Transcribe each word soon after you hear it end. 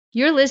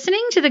You're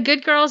listening to the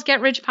Good Girls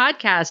Get Rich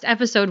podcast,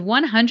 episode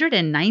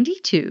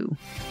 192.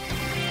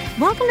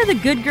 Welcome to the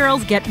Good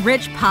Girls Get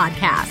Rich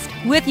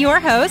podcast with your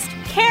host,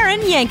 Karen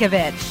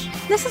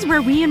Yankovich. This is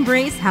where we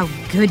embrace how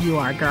good you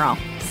are, girl.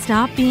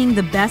 Stop being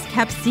the best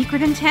kept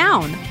secret in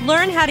town.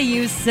 Learn how to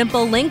use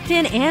simple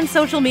LinkedIn and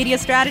social media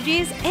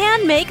strategies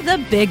and make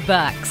the big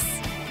bucks.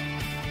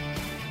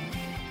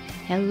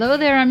 Hello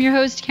there, I'm your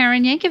host,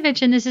 Karen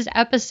Yankovich, and this is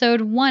episode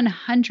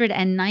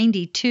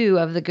 192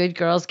 of the Good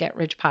Girls Get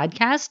Rich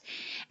podcast.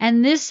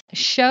 And this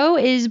show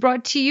is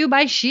brought to you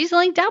by She's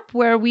Linked Up,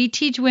 where we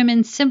teach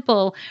women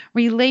simple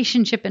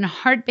relationship and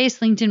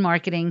heart-based LinkedIn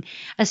marketing,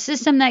 a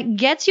system that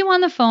gets you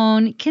on the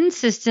phone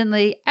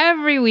consistently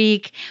every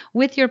week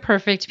with your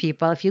perfect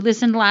people. If you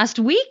listened last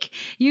week,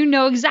 you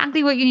know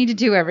exactly what you need to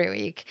do every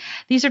week.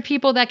 These are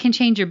people that can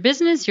change your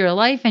business, your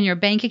life, and your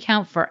bank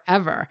account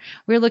forever.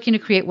 We're looking to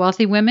create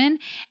wealthy women,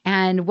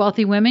 and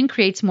wealthy women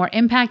creates more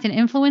impact and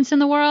influence in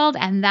the world,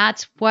 and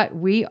that's what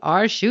we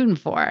are shooting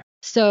for.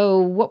 So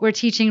what we're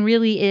teaching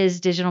really is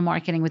digital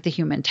marketing with the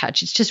human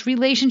touch. It's just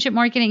relationship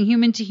marketing,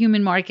 human to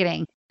human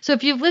marketing. So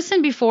if you've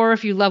listened before,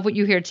 if you love what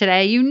you hear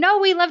today, you know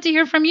we love to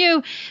hear from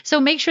you. So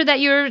make sure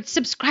that you're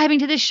subscribing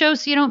to this show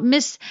so you don't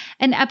miss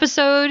an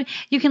episode.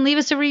 You can leave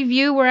us a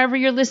review wherever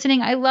you're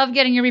listening. I love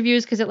getting your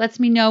reviews because it lets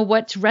me know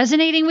what's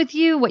resonating with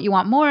you, what you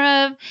want more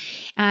of.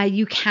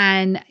 You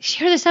can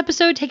share this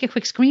episode, take a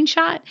quick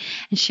screenshot,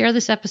 and share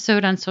this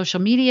episode on social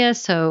media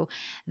so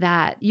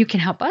that you can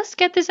help us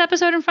get this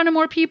episode in front of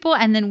more people.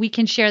 And then we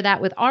can share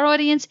that with our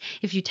audience.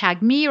 If you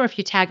tag me or if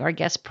you tag our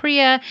guest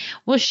Priya,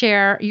 we'll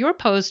share your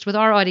post with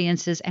our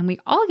audiences, and we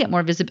all get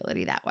more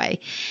visibility that way.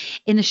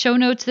 In the show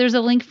notes, there's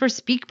a link for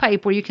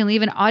SpeakPipe where you can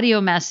leave an audio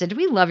message.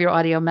 We love your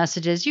audio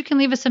messages. You can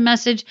leave us a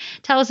message,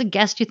 tell us a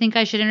guest you think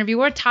I should interview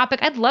or a topic.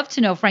 I'd love to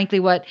know, frankly,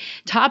 what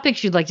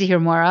topics you'd like to hear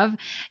more of.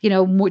 You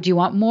know, do you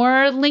want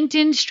more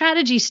LinkedIn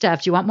strategy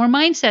stuff? Do you want more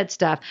mindset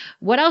stuff?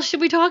 What else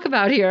should we talk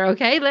about here?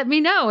 Okay, let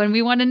me know, and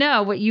we want to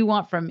know what you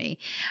want from me.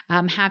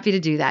 I'm happy to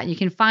do that. You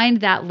can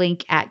find that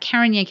link at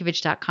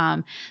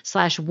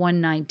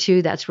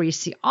KarenYankovich.com/192. That's where you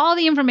see all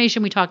the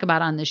information we talk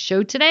about on this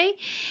show today.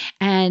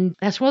 And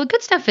that's where all the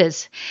good stuff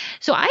is.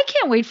 So I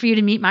can't wait for you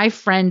to meet my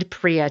friend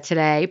Priya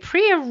today.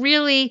 Priya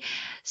really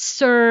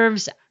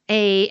serves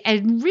a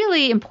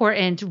really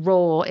important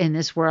role in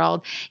this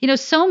world. You know,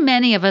 so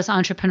many of us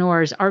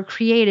entrepreneurs are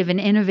creative and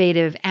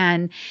innovative,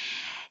 and,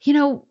 you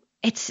know,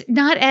 it's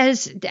not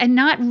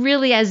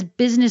really as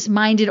business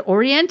minded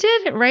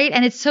oriented, right?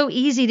 And it's so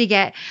easy to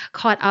get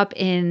caught up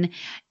in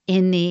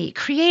the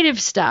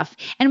creative stuff.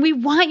 And we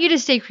want you to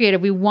stay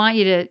creative. We want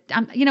you to,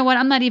 you know what,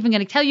 I'm not even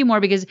going to tell you more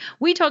because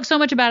we talk so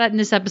much about it in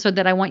this episode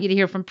that I want you to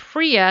hear from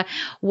Priya,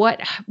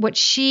 what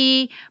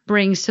she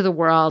brings to the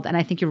world. And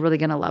I think you're really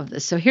going to love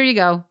this. So here you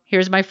go.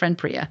 Here's my friend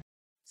Priya.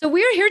 So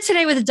we're here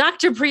today with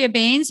Dr. Priya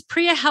Bains.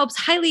 Priya helps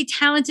highly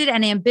talented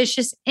and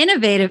ambitious,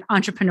 innovative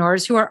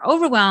entrepreneurs who are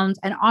overwhelmed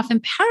and often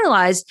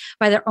paralyzed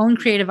by their own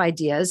creative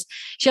ideas.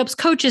 She helps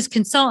coaches,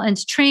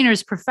 consultants,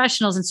 trainers,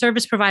 professionals, and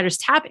service providers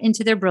tap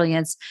into their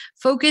brilliance,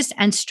 focus,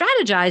 and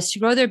strategize to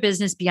grow their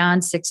business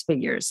beyond six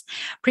figures.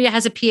 Priya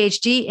has a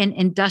PhD in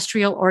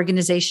industrial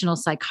organizational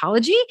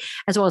psychology,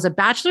 as well as a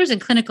bachelor's in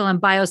clinical and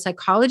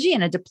biopsychology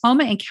and a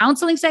diploma in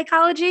counseling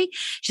psychology.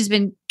 She's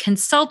been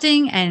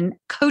consulting and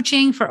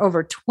coaching for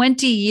over 20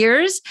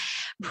 years.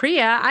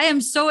 Priya, I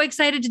am so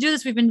excited to do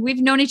this. We've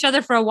known each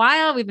other for a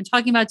while. We've been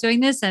talking about doing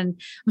this, and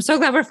I'm so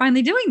glad we're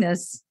finally doing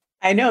this.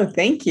 I know.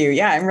 Thank you.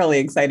 Yeah, I'm really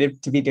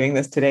excited to be doing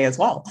this today as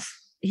well.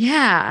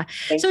 Yeah.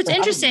 So it's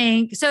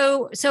interesting.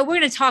 So we're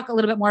going to talk a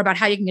little bit more about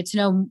how you can get to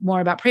know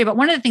more about Priya. But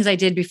one of the things I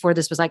did before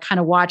this was I kind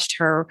of watched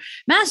her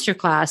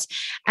masterclass,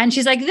 and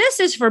she's like, this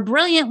is for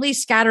brilliantly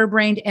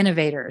scatterbrained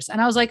innovators.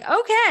 And I was like,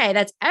 okay,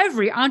 that's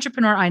every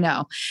entrepreneur I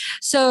know.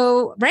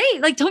 So, right.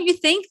 Like, don't you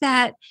think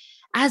that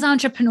as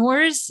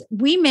entrepreneurs,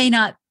 we may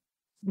not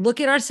look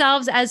at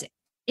ourselves as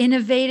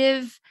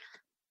innovative,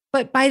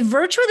 but by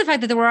virtue of the fact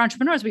that we're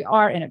entrepreneurs, we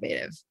are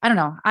innovative. I don't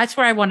know. That's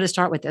where I wanted to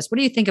start with this. What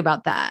do you think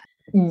about that?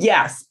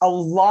 Yes, a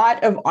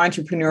lot of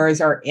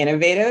entrepreneurs are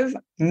innovative.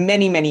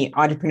 Many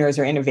entrepreneurs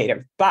are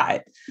innovative,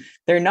 but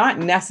they're not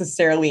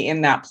necessarily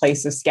in that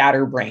place of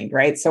scatterbrained,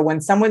 right? So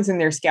when someone's in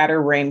their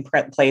scatterbrained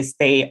place,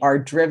 they are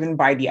driven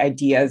by the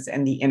ideas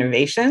and the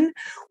innovation.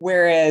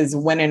 Whereas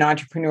when an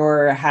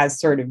entrepreneur has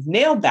sort of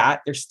nailed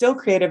that, they're still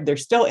creative, they're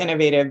still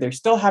innovative, they're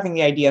still having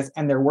the ideas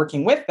and they're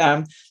working with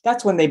them,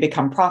 that's when they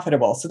become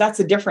profitable. So that's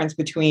the difference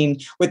between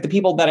with the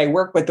people that I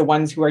work with, the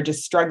ones who are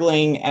just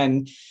struggling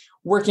and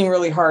working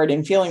really hard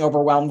and feeling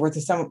overwhelmed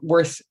versus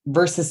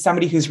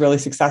somebody who's really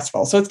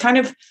successful. So it's kind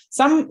of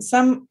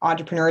some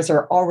entrepreneurs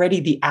are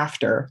already the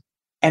after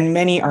and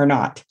many are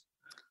not.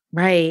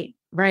 Right.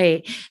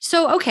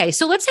 So, okay.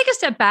 So let's take a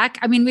step back.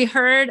 I mean, we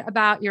heard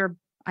about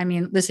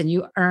listen,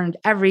 you earned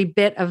every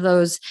bit of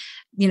those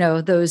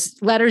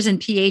those letters and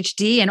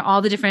PhD and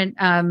all the different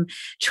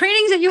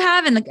trainings that you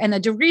have and the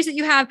degrees that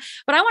you have.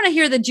 But I want to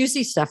hear the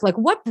juicy stuff. Like,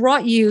 what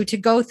brought you to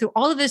go through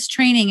all of this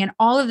training and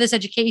all of this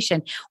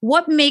education?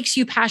 What makes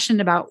you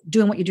passionate about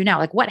doing what you do now?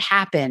 Like, what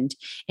happened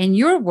in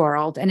your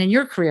world and in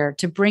your career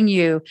to bring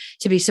you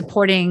to be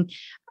supporting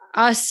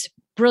us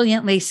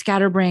brilliantly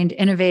scatterbrained,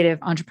 innovative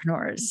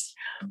entrepreneurs?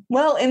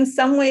 Well, in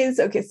some ways,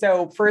 okay.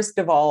 So first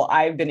of all,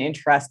 I've been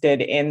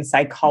interested in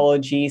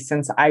psychology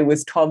since I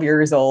was 12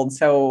 years old.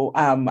 So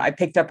I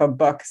picked up a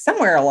book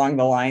somewhere along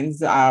the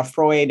lines,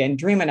 Freud and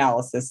dream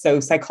analysis. So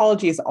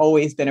psychology has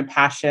always been a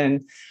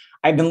passion.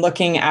 I've been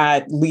looking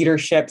at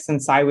leadership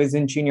since I was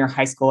in junior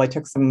high school. I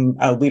took some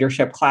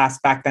leadership class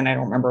back then. I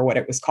don't remember what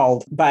it was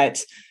called,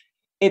 but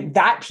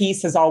that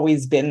piece has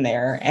always been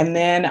there. And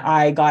then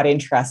I got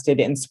interested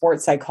in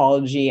sports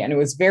psychology, and it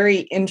was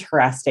very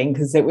interesting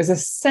because it was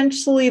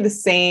essentially the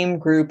same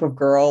group of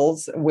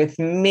girls with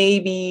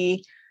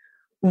maybe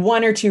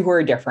one or two who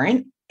are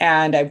different.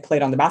 And I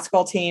played on the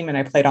basketball team and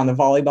I played on the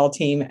volleyball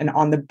team. And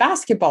on the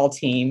basketball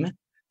team,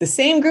 the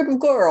same group of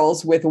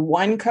girls with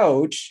one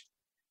coach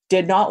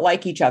did not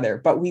like each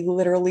other, but we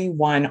literally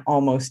won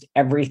almost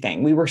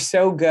everything. We were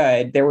so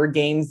good. There were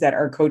games that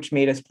our coach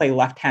made us play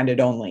left-handed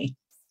only.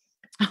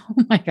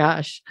 Oh my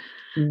gosh.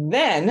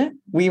 Then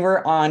we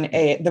were on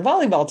the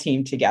volleyball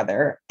team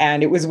together,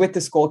 and it was with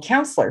the school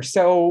counselor.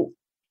 So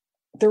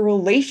the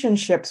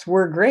relationships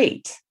were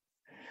great.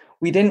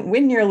 We didn't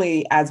win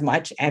nearly as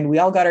much, and we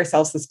all got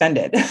ourselves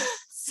suspended.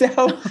 So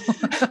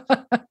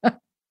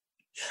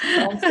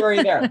long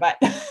story there, but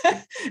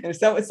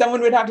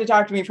someone would have to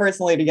talk to me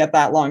personally to get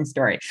that long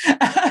story.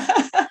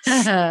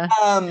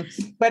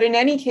 But in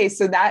any case,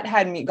 so that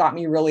got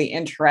me really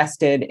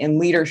interested in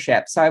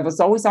leadership. So I was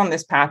always on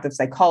this path of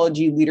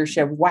psychology,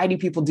 leadership. Why do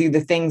people do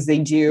the things they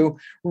do?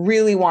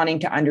 Really wanting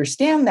to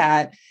understand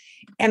that.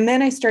 And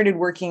then I started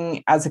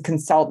working as a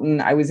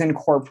consultant. I was in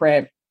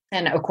corporate.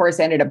 And of course,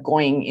 I ended up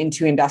going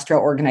into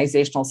industrial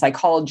organizational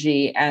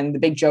psychology. And the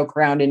big joke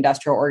around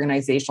industrial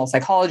organizational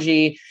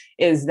psychology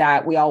is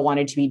that we all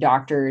wanted to be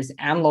doctors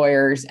and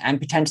lawyers and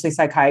potentially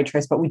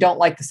psychiatrists, but we don't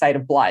like the sight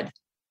of blood.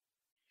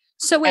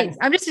 So wait,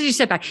 I'm just as you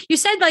step back. You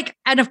said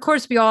and of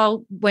course we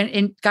all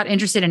got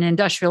interested in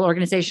industrial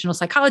organizational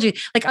psychology.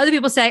 Like other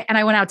people say, and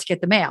I went out to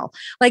get the mail.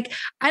 Like,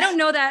 I don't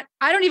know that.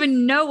 I don't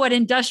even know what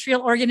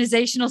industrial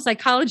organizational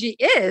psychology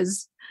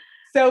is.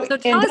 So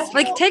tell us,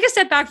 take a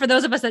step back for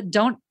those of us that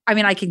don't,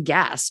 I can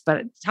guess,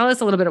 but tell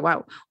us a little bit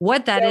about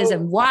what that is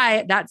and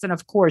why that's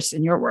of course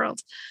in your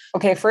world.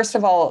 Okay. First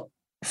of all,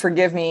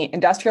 forgive me,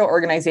 industrial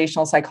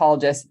organizational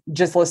psychologists,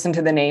 just listen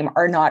to the name,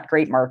 are not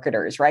great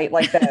marketers, right?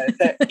 Like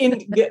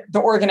the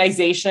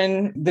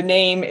organization, the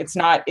name, it's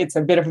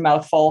a bit of a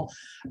mouthful.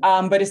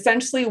 But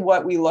essentially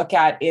what we look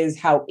at is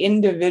how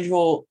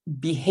individual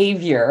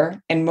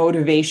behavior and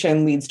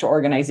motivation leads to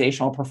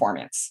organizational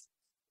performance.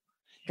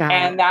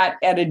 And that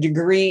at a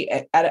degree,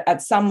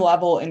 at some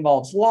level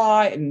involves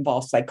law, it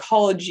involves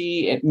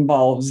psychology, it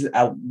involves,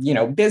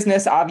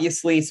 business,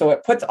 obviously. So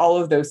it puts all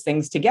of those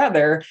things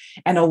together.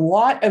 And a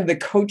lot of the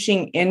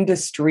coaching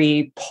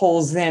industry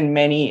pulls in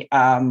many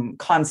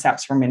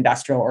concepts from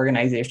industrial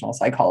organizational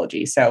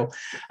psychology. So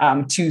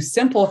to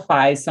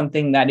simplify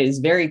something that is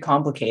very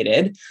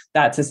complicated,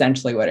 that's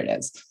essentially what it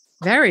is.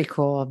 Very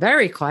cool.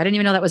 Very cool. I didn't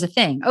even know that was a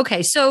thing.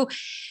 Okay. So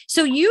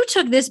you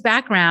took this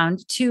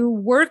background to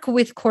work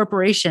with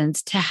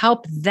corporations to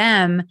help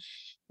them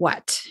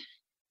what?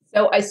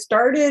 So I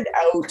started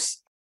out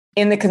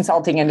in the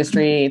consulting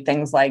industry,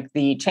 things like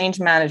the change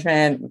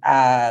management,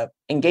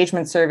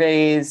 engagement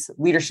surveys,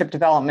 leadership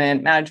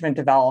development, management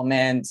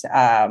development.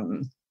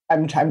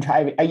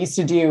 I used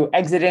to do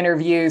exit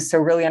interviews. So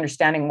really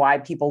understanding why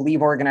people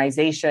leave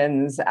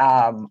organizations,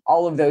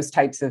 all of those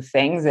types of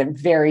things, and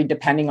vary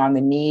depending on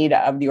the need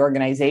of the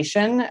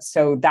organization.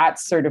 So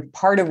that's sort of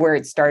part of where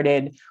it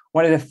started.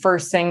 One of the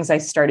first things I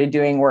started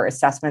doing were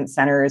assessment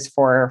centers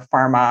for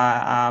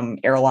pharma,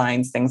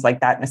 airlines, things like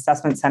that. And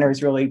assessment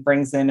centers really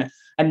brings in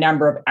a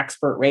number of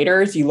expert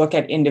raters. You look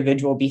at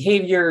individual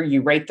behavior,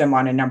 you rate them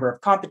on a number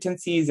of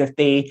competencies. If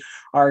they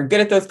are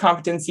good at those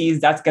competencies,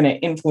 that's going to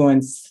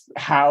influence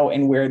how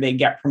and where they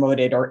get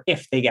promoted, or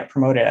if they get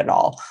promoted at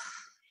all.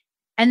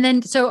 And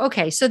then, so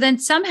then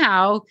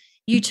somehow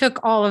you took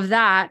all of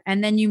that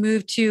and then you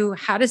moved to,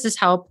 how does this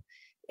help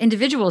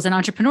individuals and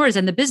entrepreneurs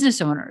and the business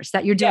owners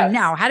that you're doing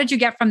now? How did you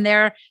get from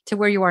there to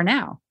where you are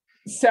now?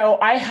 So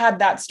I had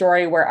that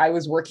story where I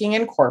was working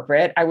in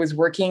corporate. I was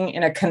working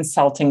in a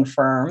consulting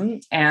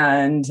firm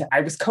and I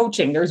was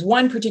coaching. There was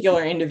one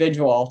particular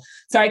individual.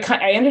 So I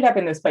ended up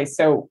in this place.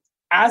 So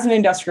as an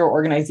industrial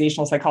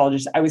organizational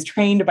psychologist, I was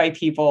trained by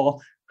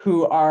people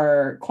who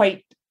are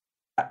quite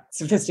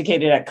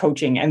sophisticated at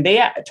coaching, and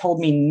they told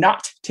me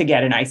not to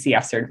get an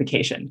ICF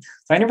certification.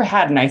 So I never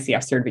had an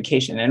ICF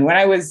certification. And when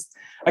I was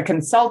a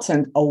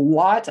consultant, a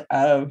lot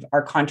of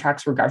our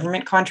contracts were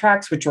government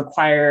contracts, which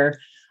require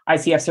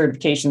ICF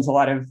certifications, a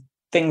lot of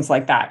things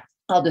like that.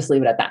 I'll just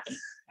leave it at that.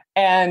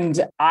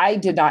 And I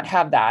did not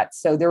have that.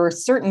 So there were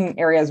certain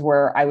areas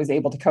where I was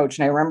able to coach.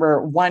 And I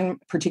remember one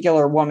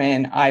particular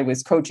woman I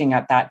was coaching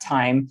at that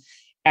time,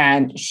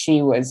 and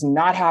she was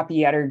not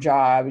happy at her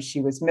job.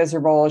 She was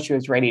miserable. She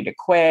was ready to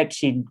quit.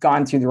 She'd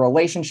gone through the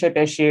relationship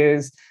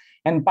issues.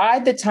 And by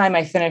the time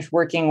I finished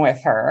working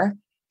with her,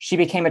 she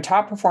became a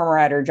top performer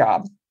at her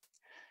job.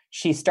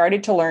 She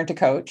started to learn to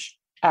coach.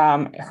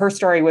 Her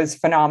story was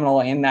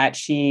phenomenal in that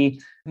she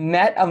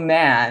met a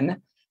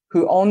man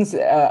who owns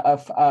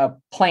a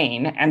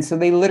plane. And so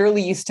they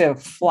literally used to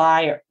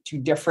fly to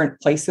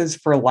different places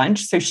for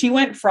lunch. So she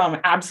went from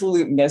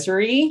absolute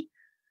misery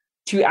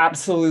to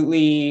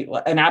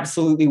an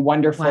absolutely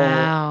wonderful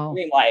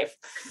dream life.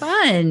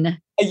 Fun.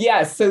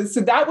 Yes. So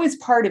that was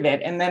part of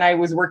it. And then I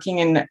was working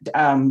in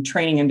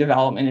training and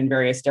development in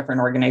various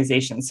different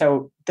organizations.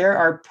 So there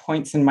are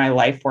points in my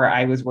life where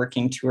I was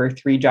working 2 or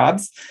 3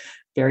 jobs,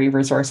 very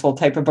resourceful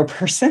type of a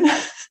person,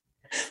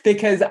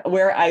 because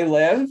where I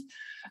live,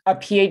 a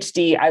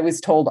PhD, I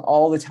was told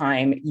all the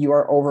time, you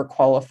are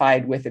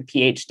overqualified with a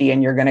PhD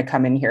and you're going to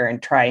come in here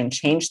and try and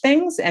change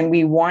things. And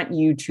we want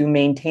you to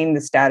maintain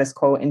the status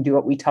quo and do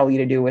what we tell you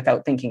to do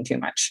without thinking too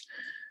much.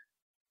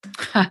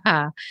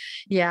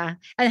 Yeah.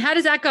 And how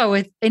does that go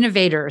with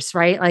innovators,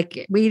 right?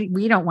 Like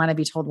we don't want to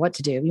be told what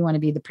to do. We want to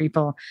be the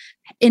people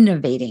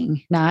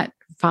innovating, not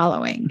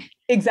following.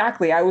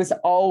 Exactly. I was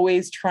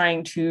always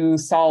trying to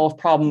solve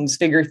problems,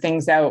 figure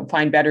things out,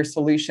 find better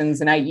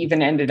solutions. And I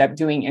even ended up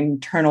doing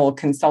internal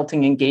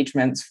consulting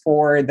engagements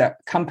for the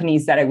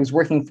companies that I was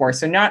working for.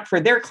 So not for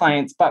their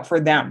clients, but for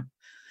them.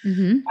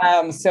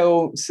 Mm-hmm.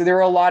 So there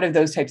are a lot of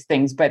those types of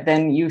things. But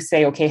then you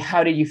say, okay,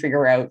 how did you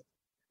figure out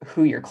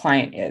who your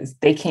client is?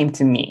 They came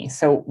to me.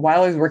 So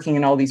while I was working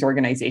in all these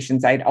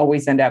organizations, I'd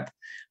always end up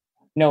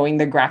knowing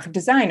the graphic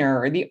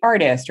designer or the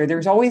artist, or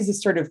there's always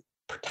this sort of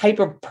type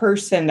of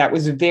person that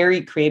was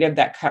very creative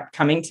that kept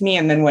coming to me.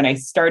 And then when I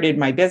started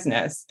my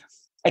business,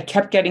 I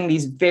kept getting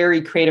these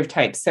very creative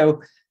types.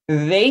 So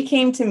they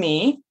came to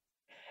me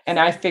and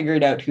I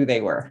figured out who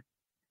they were.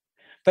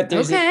 But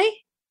there's a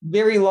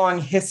very long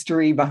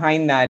history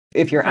behind that.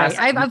 If you're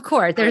asking, of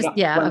course,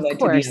 of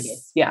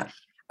course. Yeah.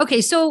 Okay.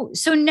 So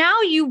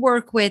now you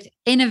work with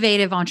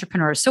innovative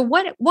entrepreneurs. So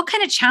what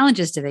kind of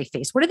challenges do they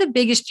face? What are the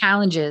biggest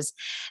challenges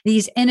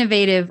these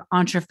innovative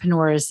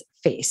entrepreneurs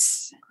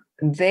face?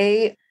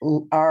 Their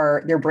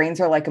brains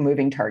are like a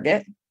moving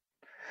target.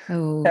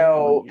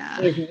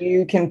 If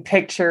you can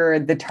picture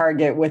the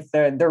target with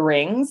the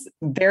rings,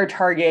 their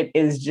target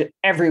is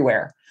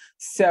everywhere.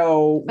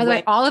 So by the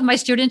way, all of my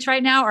students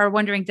right now are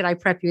wondering, did I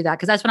prep you that?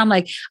 Because that's what I'm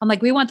like,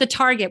 we want the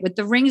target with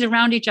the rings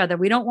around each other.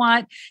 We don't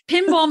want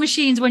pinball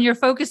machines when you're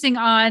focusing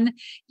on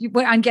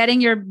getting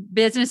your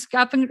business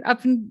up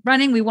and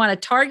running. We want a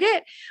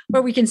target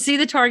where we can see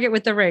the target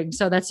with the ring.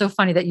 So that's so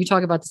funny that you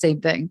talk about the same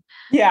thing.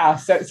 Yeah.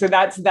 So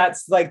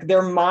that's like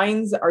their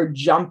minds are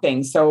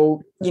jumping.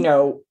 So,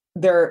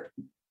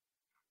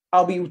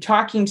 I'll be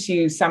talking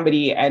to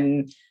somebody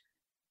and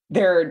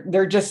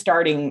they're just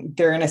starting,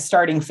 they're in a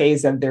starting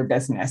phase of their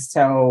business.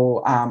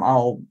 So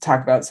I'll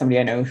talk about somebody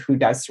I know who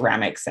does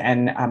ceramics,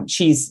 and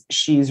she's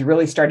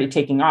really started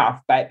taking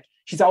off, but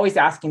she's always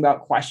asking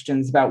about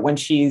questions about when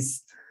she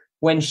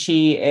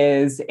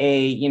is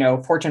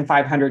a, Fortune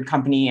 500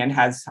 company and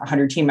has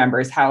 100 team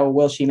members, how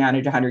will she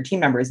manage 100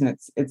 team members? And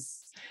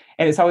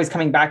it's always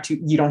coming back to,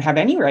 you don't have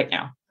any right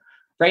now.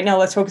 Right now,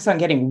 let's focus on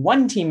getting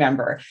one team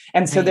member.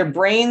 And so their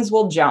brains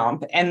will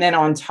jump. And then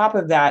on top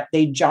of that,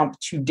 they jump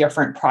to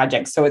different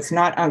projects. So it's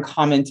not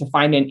uncommon to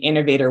find an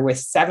innovator with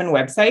 7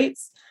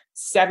 websites,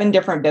 7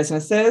 different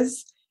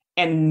businesses,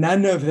 and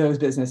none of those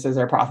businesses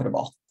are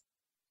profitable,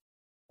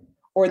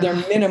 or they're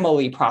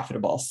minimally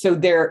profitable. So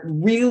their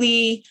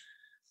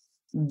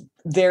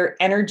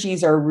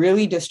energies are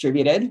really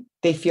distributed.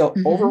 They feel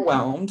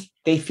overwhelmed.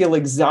 They feel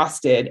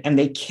exhausted, and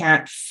they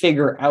can't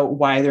figure out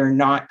why they're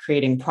not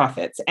creating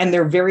profits. And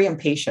they're very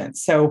impatient.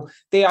 So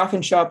they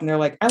often show up and they're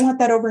like, I want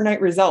that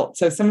overnight result.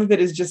 So some of it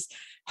is just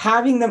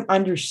having them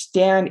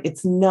understand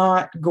it's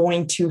not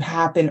going to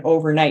happen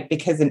overnight,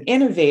 because an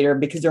innovator,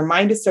 because their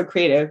mind is so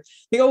creative,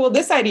 they go, well,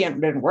 this idea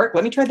didn't work.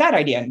 Let me try that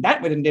idea. And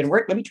that one didn't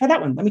work. Let me try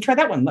that one. Let me try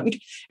that one.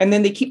 And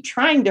then they keep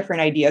trying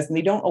different ideas, and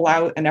they don't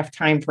allow enough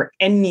time for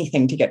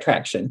anything to get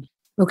traction.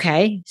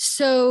 Okay.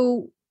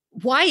 So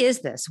why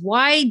is this?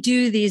 Why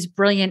do these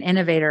brilliant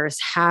innovators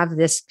have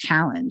this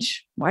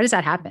challenge? Why does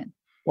that happen?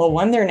 Well,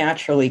 one, they're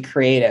naturally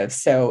creative.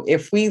 So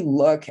if you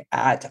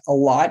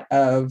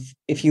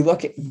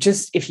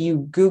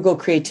Google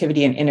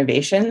creativity and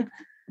innovation,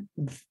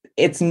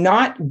 it's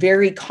not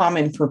very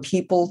common for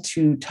people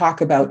to talk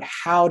about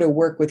how to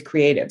work with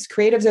creatives.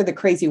 Creatives are the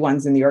crazy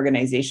ones in the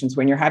organizations.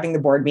 When you're having the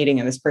board meeting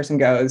and this person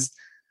goes,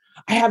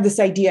 I have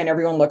this idea, and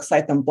everyone looks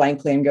at them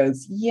blankly and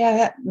goes,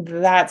 yeah,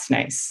 that's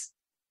nice.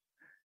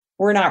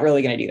 We're not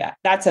really going to do that.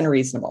 That's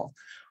unreasonable.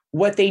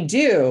 What they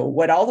do,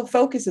 what all the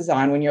focus is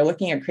on when you're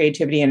looking at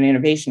creativity and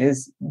innovation,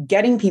 is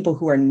getting people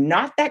who are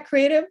not that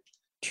creative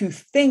to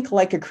think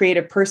like a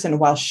creative person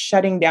while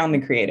shutting down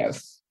the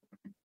creative.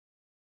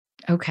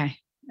 Okay.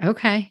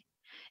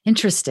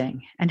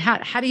 Interesting. And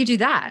how do you do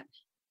that?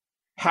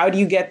 How do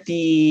you get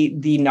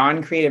the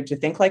non-creative to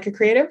think like a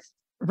creative?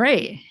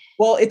 Right.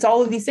 Well, it's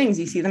all of these things.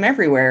 You see them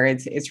everywhere.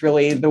 It's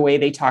really the way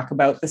they talk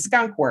about the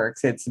skunk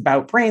works. It's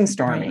about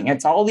brainstorming.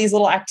 It's all these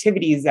little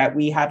activities that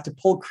we have to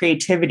pull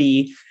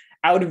creativity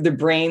out of the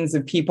brains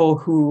of people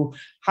who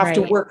have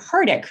to work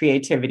hard at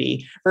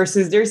creativity,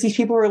 versus there's these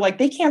people who are like,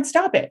 they can't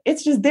stop it.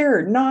 It's just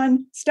there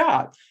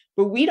nonstop.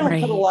 But we don't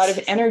put a lot of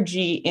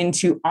energy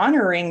into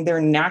honoring their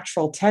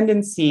natural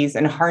tendencies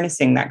and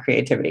harnessing that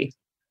creativity.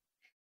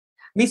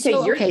 We say,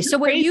 so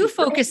what you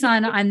focus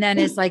on then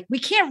is like, we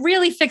can't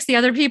really fix the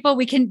other people.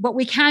 What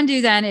we can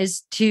do then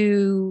is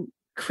to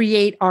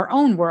create our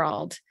own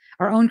world,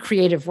 our own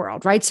creative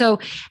world, right? So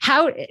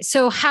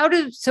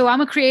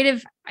I'm a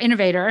creative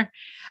innovator.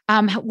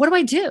 What do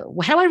I do?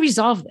 How do I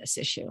resolve this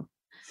issue?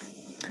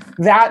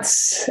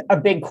 That's a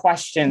big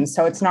question.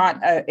 So it's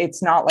not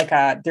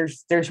like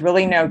there's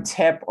really no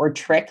tip or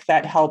trick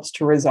that helps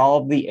to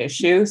resolve the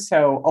issue.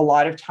 So a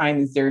lot of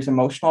times there's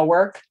emotional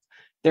work,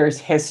 there's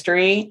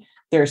history,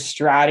 there's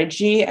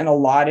strategy, and a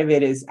lot of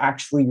it is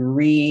actually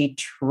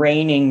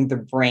retraining the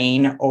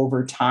brain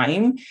over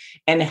time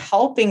and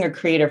helping a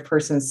creative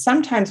person.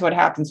 Sometimes what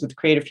happens with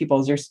creative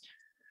people is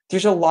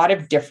there's a lot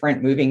of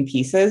different moving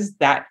pieces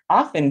that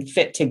often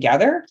fit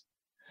together,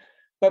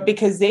 but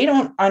because they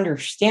don't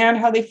understand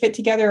how they fit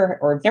together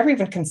or have never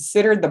even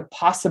considered the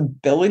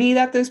possibility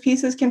that those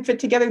pieces can fit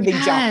together, they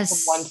jump from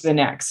one to the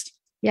next.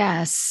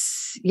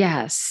 Yes.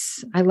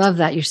 Yes. I love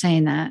that you're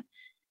saying that.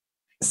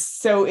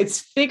 So it's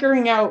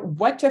figuring out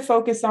what to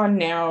focus on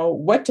now,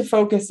 what to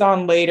focus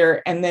on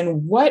later, and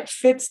then what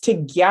fits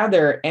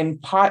together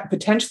and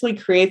potentially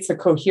creates a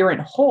coherent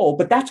whole.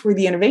 But that's where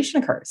the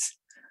innovation occurs.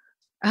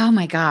 Oh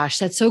my gosh,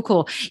 that's so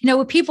cool.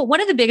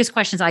 One of the biggest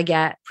questions I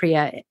get,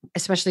 Priya,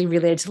 especially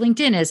related to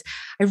LinkedIn, is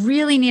I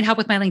really need help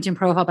with my LinkedIn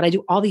profile, but I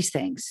do all these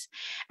things.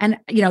 And,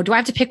 do I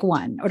have to pick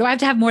one, or do I have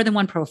to have more than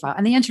one profile?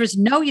 And the answer is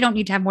no, you don't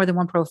need to have more than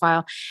one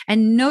profile.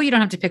 And no, you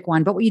don't have to pick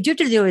one. But what you do have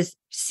to do is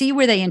see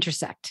where they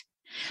intersect.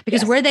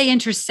 Because where they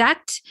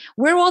intersect,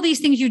 where all these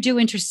things you do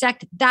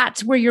intersect,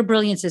 that's where your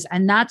brilliance is.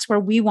 And that's where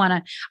we want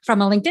to,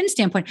 from a LinkedIn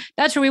standpoint,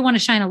 that's where we want to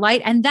shine a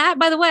light. And that,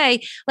 by the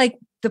way, like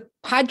the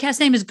podcast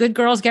name is Good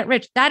Girls Get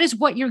Rich. That is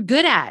what you're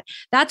good at.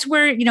 That's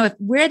where,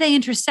 where they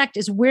intersect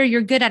is where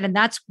you're good at. And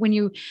that's when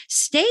you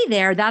stay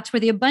there, that's where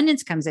the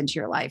abundance comes into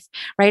your life,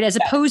 right? As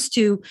opposed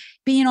to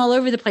being all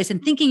over the place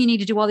and thinking you need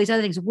to do all these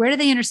other things. Where do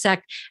they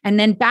intersect? And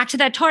then back to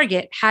that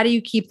target. How do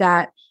you keep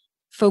that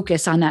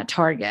focus on that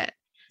target?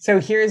 So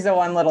here's the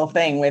one little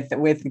thing with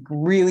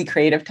really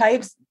creative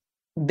types,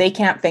 they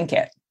can't think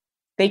it.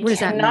 They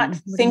cannot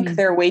think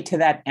their way to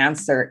that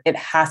answer. It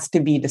has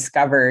to be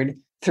discovered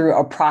through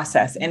a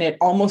process. And it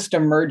almost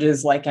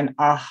emerges like an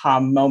aha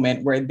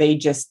moment where they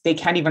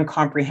can't even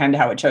comprehend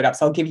how it showed up.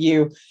 So I'll give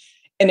you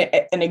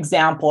an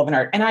example of an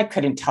art. And I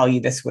couldn't tell you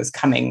this was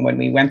coming when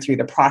we went through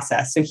the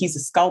process. So he's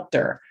a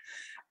sculptor.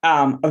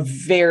 A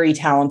very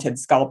talented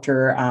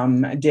sculptor,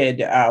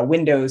 did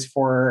windows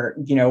for,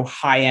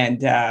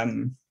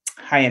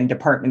 high-end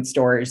department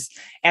stores.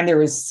 And there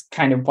was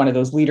kind of one of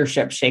those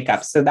leadership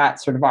shakeups. So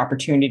that sort of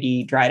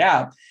opportunity dried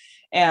up.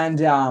 And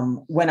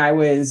when I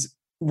was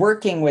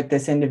working with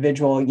this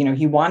individual,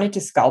 he wanted to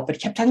sculpt, but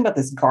he kept talking about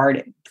this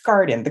garden.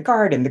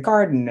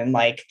 And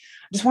like,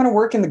 I just want to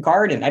work in the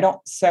garden.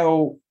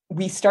 So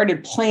we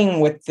started playing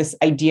with this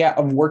idea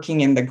of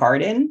working in the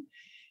garden.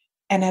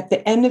 And at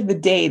the end of the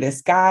day,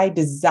 this guy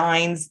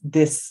designs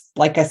this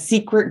like a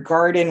secret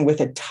garden with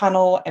a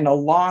tunnel and a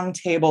long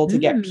table to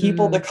get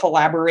people to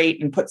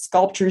collaborate and put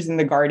sculptures in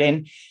the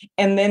garden.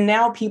 And then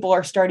now people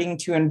are starting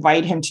to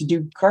invite him to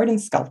do garden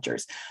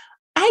sculptures.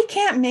 I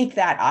can't make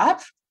that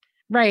up.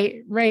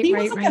 Right. He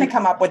wasn't going to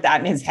come up with that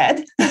in his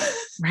head.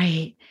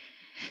 Right.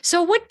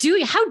 So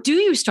how do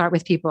you start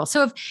with people?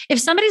 So if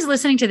somebody's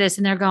listening to this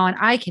and they're going,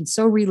 I can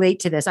so relate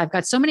to this. I've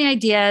got so many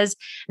ideas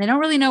and I don't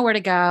really know where to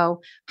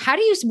go.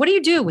 What do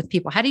you do with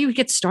people? How do you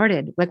get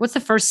started? Like, what's the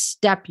first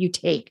step you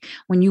take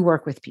when you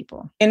work with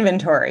people?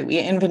 Inventory. We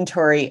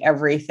inventory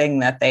everything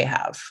that they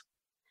have.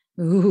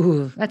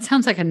 Ooh, that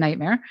sounds like a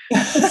nightmare.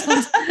 What's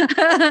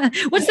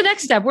the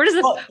next step? Where does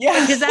this?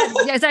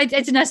 Because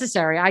it's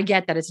necessary. I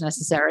get that it's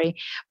necessary,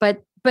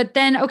 but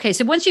then, okay.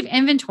 So once you've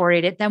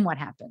inventoried it, then what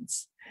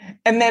happens?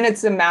 And then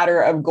it's a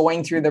matter of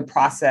going through the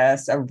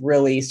process of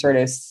really sort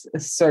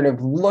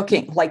of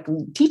looking, like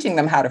teaching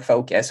them how to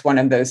focus, one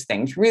of those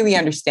things, really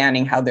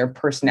understanding how their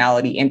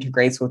personality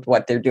integrates with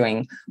what they're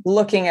doing,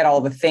 looking at all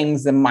the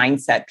things, the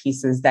mindset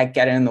pieces that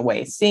get in the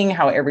way, seeing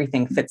how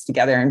everything fits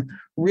together and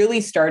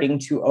really starting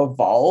to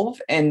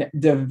evolve and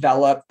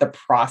develop the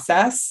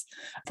process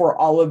for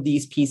all of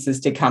these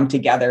pieces to come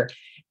together.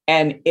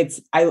 And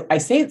I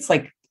say it's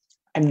like,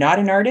 I'm not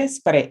an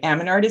artist, but I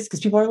am an artist,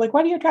 because people are like,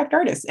 why do you attract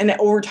artists? And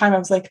over time, I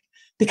was like,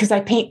 because I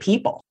paint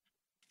people.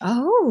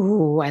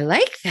 Oh, I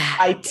like that.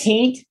 I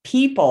paint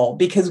people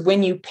because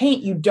when you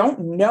paint, you don't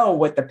know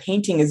what the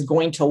painting is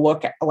going to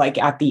look like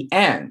at the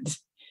end.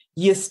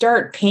 you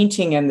start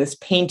painting and this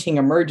painting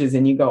emerges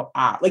and you go,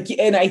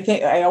 and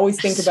I always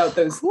think about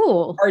those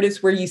cool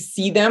artists where you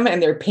see them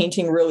and they're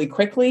painting really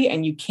quickly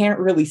and you can't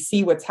really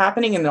see what's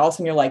happening. And then all of a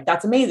sudden you're like,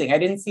 that's amazing. I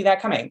didn't see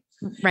that coming.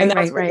 Right, and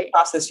that's what the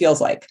process feels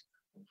like.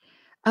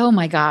 Oh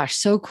my gosh.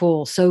 So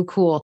cool. So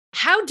cool.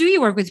 How do you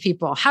work with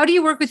people? How do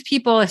you work with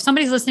people? If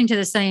somebody's listening to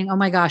this saying, oh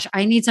my gosh,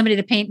 I need somebody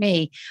to paint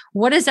me.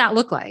 What does that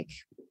look like?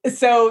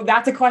 So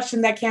that's a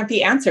question that can't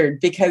be answered,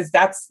 because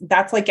that's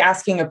like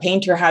asking a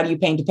painter, how do you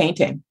paint a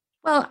painting?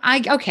 Well,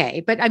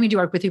 okay. But I mean, do you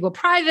work with people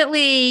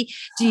privately?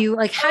 Do you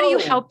how do you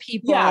help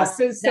people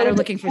that are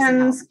looking for some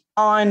help?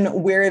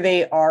 On where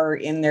they are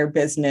in their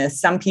business.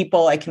 Some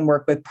people I can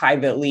work with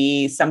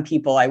privately. Some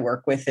people I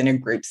work with in a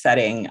group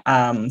setting.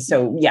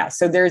 So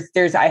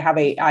I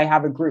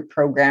have a group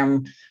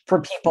program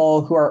for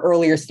people who are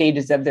earlier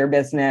stages of their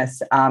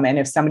business. And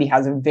if somebody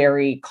has a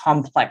very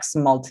complex,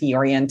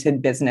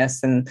 multi-oriented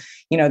business and,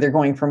 they're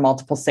going for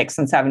multiple 6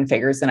 and 7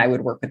 figures, then I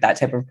would work with that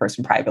type of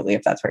person privately,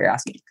 if that's what you're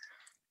asking.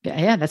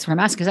 Yeah, that's what I'm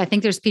asking, because I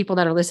think there's people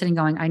that are listening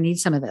going, I need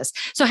some of this.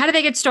 So how do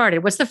they get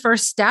started? What's the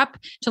first step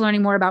to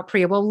learning more about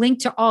Priya? We'll link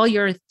to all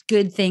your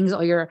good things,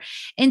 I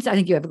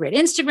think you have a great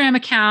Instagram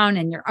account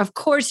and of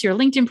course your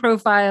LinkedIn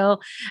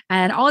profile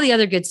and all the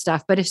other good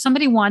stuff. But if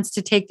somebody wants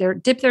to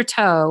dip their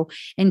toe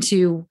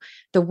into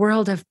the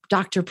world of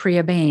Dr.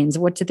 Priya Bains,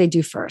 what did they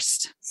do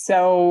first?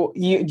 So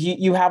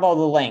you have all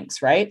the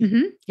links, right?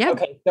 Mm-hmm. Yeah.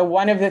 Okay. So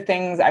one of the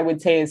things I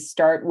would say is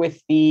start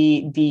with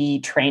the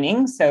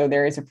training. So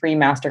there is a free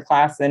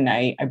masterclass, and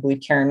I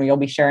believe, Karen, you'll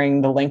be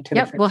sharing the link to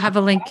the we'll have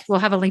a link. We'll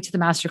have a link to the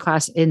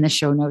masterclass in the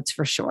show notes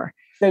for sure.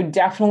 So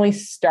definitely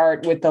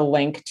start with the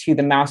link to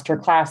the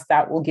masterclass.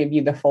 That will give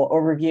you the full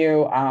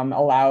overview,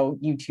 allow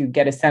you to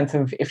get a sense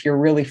of if you're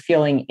really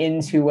feeling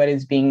into what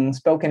is being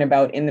spoken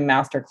about in the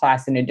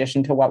masterclass, in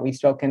addition to what we've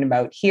spoken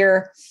about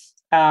here.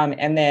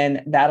 And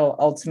then that'll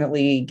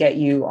ultimately get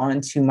you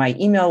onto my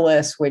email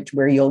list,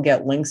 where you'll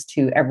get links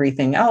to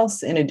everything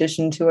else in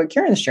addition to what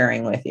Karen's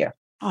sharing with you.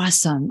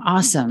 Awesome.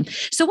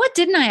 So what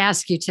didn't I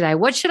ask you today?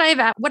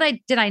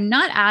 Did I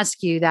not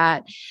ask you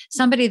that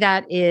somebody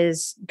that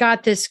is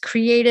got this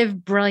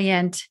creative,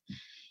 brilliant,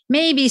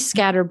 maybe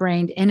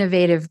scatterbrained,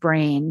 innovative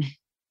brain,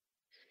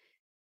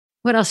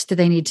 what else do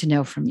they need to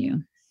know from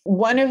you?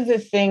 One of the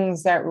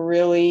things that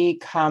really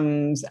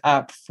comes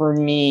up for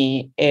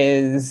me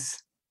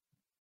is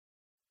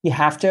you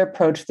have to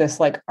approach this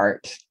like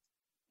art.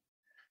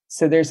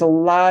 So there's a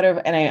lot of,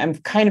 and I'm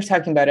kind of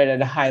talking about it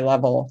at a high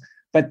level,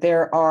 but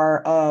there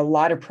are a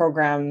lot of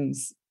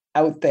programs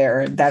out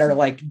there that are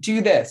like,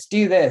 do this,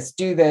 do this,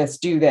 do this,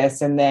 do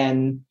this, and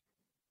then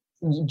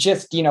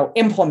just,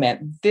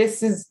 implement.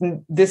 This is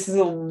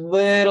a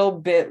little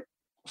bit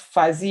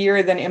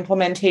fuzzier than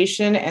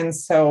implementation. And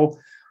so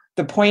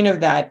the point of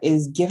that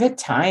is give it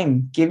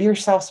time, give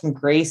yourself some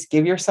grace,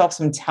 give yourself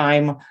some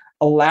time,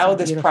 allow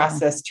this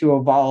process to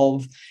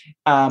evolve.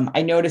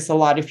 I notice a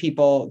lot of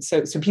people,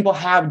 so people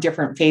have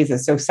different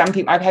phases. So some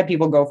people, I've had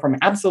people go from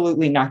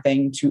absolutely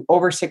nothing to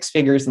over 6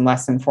 figures in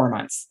less than 4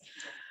 months.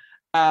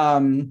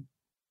 And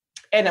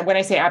when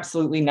I say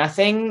absolutely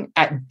nothing,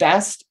 at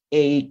best,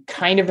 a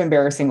kind of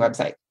embarrassing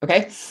website.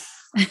 Okay.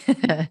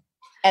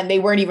 And they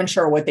weren't even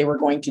sure what they were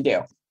going to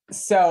do.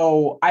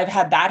 So I've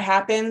had that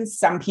happen.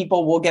 Some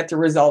people will get the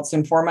results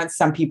in 4 months.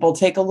 Some people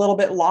take a little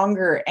bit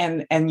longer.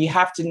 And you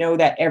have to know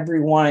that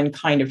everyone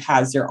kind of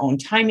has their own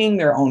timing,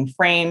 their own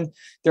frame,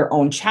 their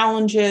own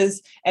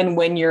challenges. And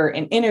when you're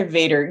an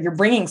innovator, you're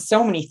bringing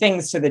so many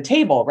things to the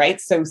table, right?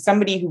 So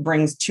somebody who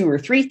brings 2 or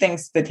 3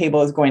 things to the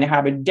table is going to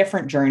have a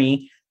different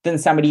journey than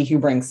somebody who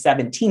brings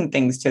 17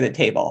 things to the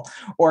table.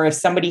 Or if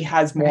somebody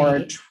has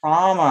more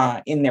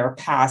trauma in their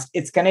past,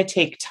 it's going to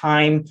take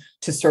time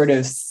to sort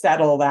of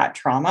settle that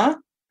trauma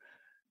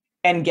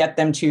and get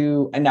them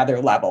to another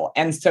level.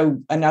 And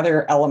so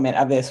another element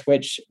of this,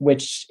 which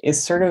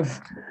is sort of,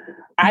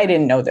 I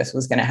didn't know this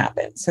was going to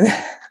happen. So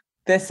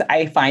this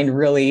I find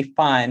really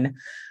fun.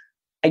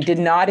 I did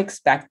not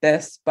expect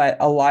this, but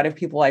a lot of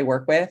people I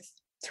work with,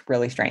 it's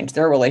really strange.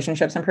 Their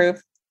relationships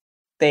improve.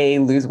 They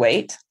lose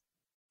weight.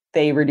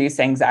 They reduce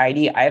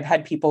anxiety. I've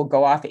had people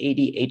go off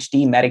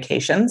ADHD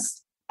medications.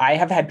 I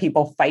have had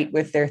people fight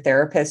with their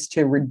therapist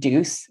to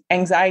reduce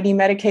anxiety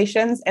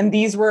medications. And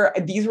these were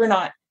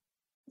not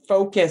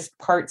focused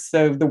parts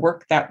of the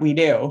work that we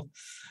do.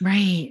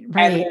 Right.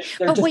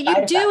 But what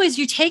you do is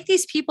you take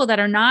these people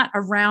that are not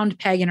a round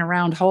peg in a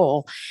round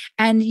hole,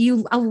 and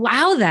you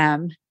allow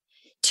them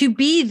to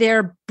be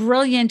their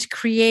brilliant,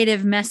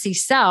 creative, messy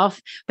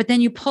self, but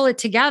then you pull it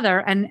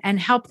together and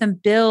help them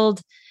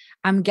build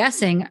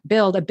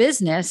a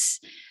business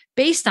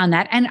based on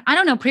that. And I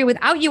don't know, Priya,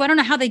 without you, I don't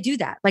know how they do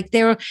that. Like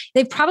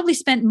they've probably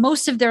spent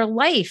most of their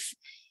life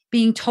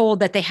being told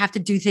that they have to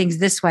do things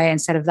this way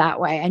instead of that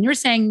way. And you're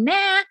saying,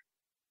 nah,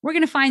 we're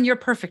going to find your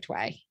perfect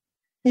way.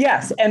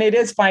 Yes. And it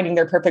is finding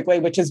their perfect way,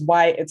 which is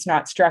why it's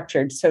not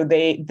structured. So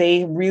they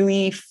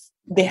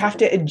have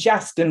to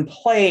adjust and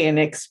play and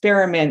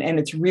experiment. And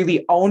it's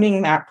really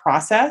owning that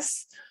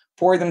process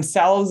for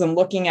themselves and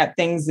looking at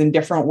things in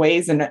different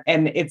ways. And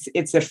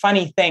it's a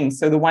funny thing.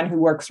 So the one who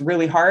works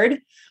really hard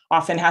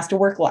often has to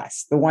work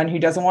less. The one who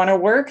doesn't want to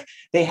work,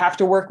 they have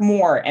to work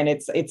more. And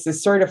it's a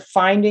sort of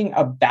finding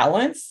a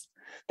balance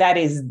that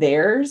is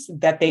theirs,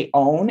 that they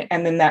own.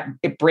 And then that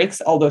it breaks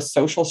all those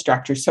social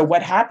structures. So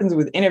what happens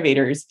with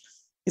innovators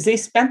is they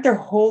spent their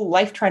whole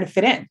life trying to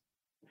fit in.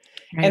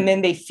 Right. And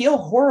then they feel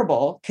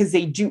horrible because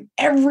they do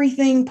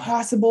everything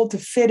possible to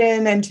fit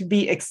in and to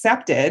be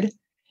accepted.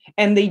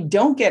 And they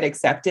don't get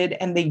accepted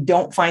and they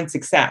don't find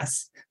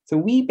success. So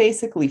we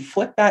basically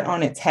flip that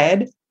on its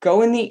head,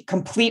 go in the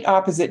complete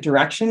opposite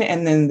direction,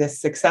 and then the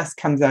success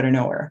comes out of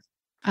nowhere.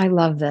 I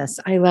love this.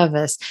 I love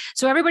this.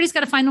 So everybody's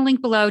got to find the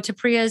link below to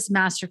Priya's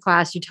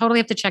masterclass. You totally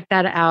have to check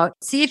that out.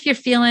 See if you're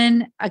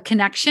feeling a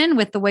connection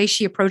with the way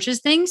she approaches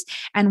things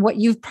and what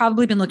you've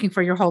probably been looking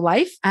for your whole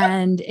life.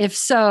 And if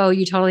so,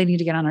 you totally need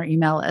to get on our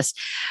email list.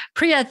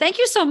 Priya, thank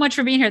you so much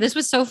for being here. This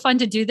was so fun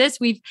to do this.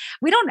 We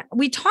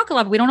talk a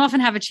lot, but we don't often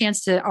have a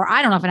chance to, or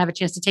I don't often have a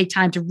chance to take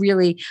time to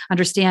really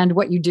understand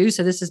what you do.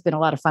 So this has been a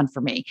lot of fun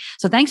for me.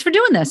 So thanks for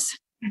doing this.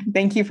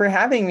 Thank you for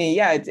having me.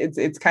 Yeah,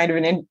 it's kind of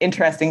an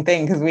interesting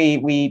thing because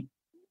we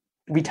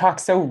talk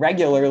so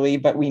regularly,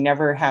 but we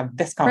never have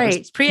this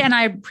conversation. Right.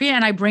 Priya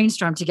and I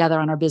brainstorm together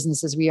on our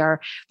businesses. We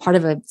are part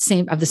of the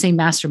same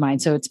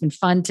mastermind. So it's been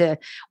fun to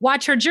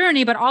watch her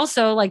journey, but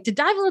also like to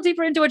dive a little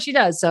deeper into what she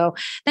does. So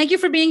thank you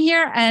for being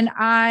here. And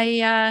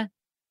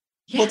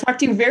we'll talk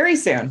to you very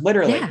soon,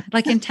 literally. Yeah,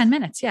 like in 10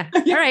 minutes. Yeah.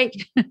 All right.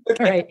 Okay.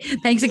 All right.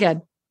 Thanks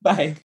again.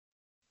 Bye.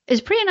 Is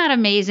Priya not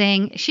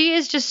amazing? She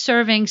is just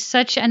serving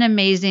such an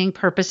amazing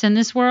purpose in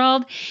this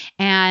world.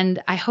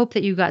 And I hope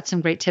that you got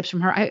some great tips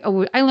from her.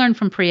 I learn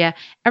from Priya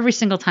every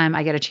single time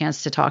I get a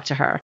chance to talk to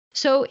her.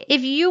 So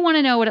if you want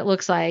to know what it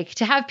looks like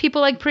to have people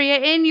like Priya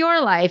in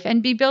your life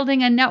and be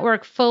building a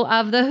network full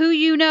of the who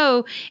you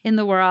know in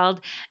the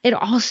world, it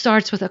all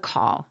starts with a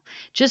call.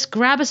 Just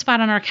grab a spot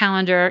on our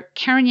calendar,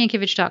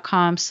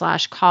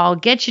 KarenYankovich.com/call,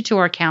 get you to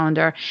our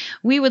calendar.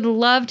 We would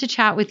love to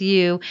chat with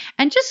you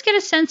and just get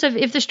a sense of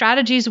if the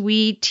strategies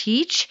we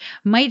teach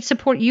might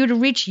support you to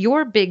reach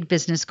your big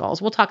business goals.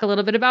 We'll talk a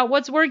little bit about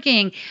what's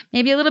working,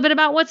 maybe a little bit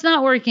about what's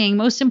not working.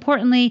 Most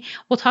importantly,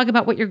 we'll talk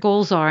about what your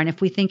goals are. And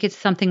if we think it's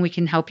something we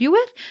can help you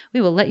with,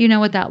 we will let you know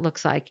what that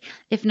looks like.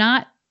 If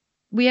not,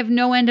 we have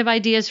no end of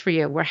ideas for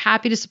you. We're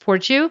happy to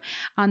support you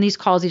on these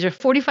calls. These are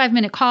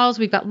 45-minute calls.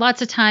 We've got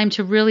lots of time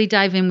to really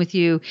dive in with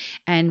you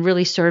and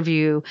really serve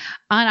you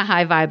on a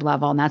high vibe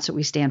level. And that's what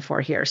we stand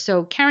for here.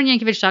 So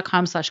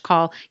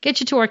KarenYankovich.com/call,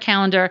 get you to our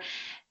calendar.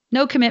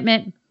 No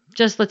commitment.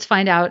 Just let's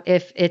find out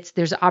if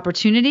there's an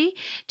opportunity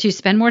to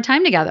spend more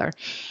time together.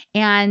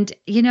 And,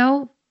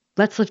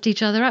 let's lift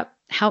each other up.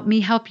 Help me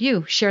help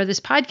you. Share this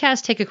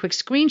podcast. Take a quick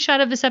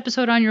screenshot of this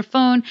episode on your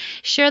phone.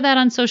 Share that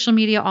on social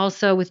media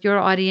also with your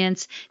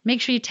audience. Make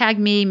sure you tag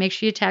me. Make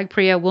sure you tag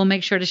Priya. We'll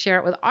make sure to share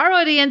it with our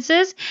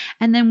audiences.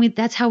 And then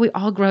that's how we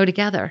all grow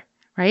together,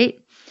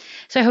 right?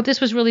 So I hope this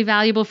was really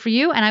valuable for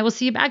you. And I will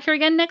see you back here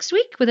again next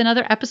week with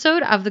another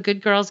episode of the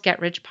Good Girls Get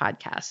Rich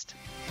podcast.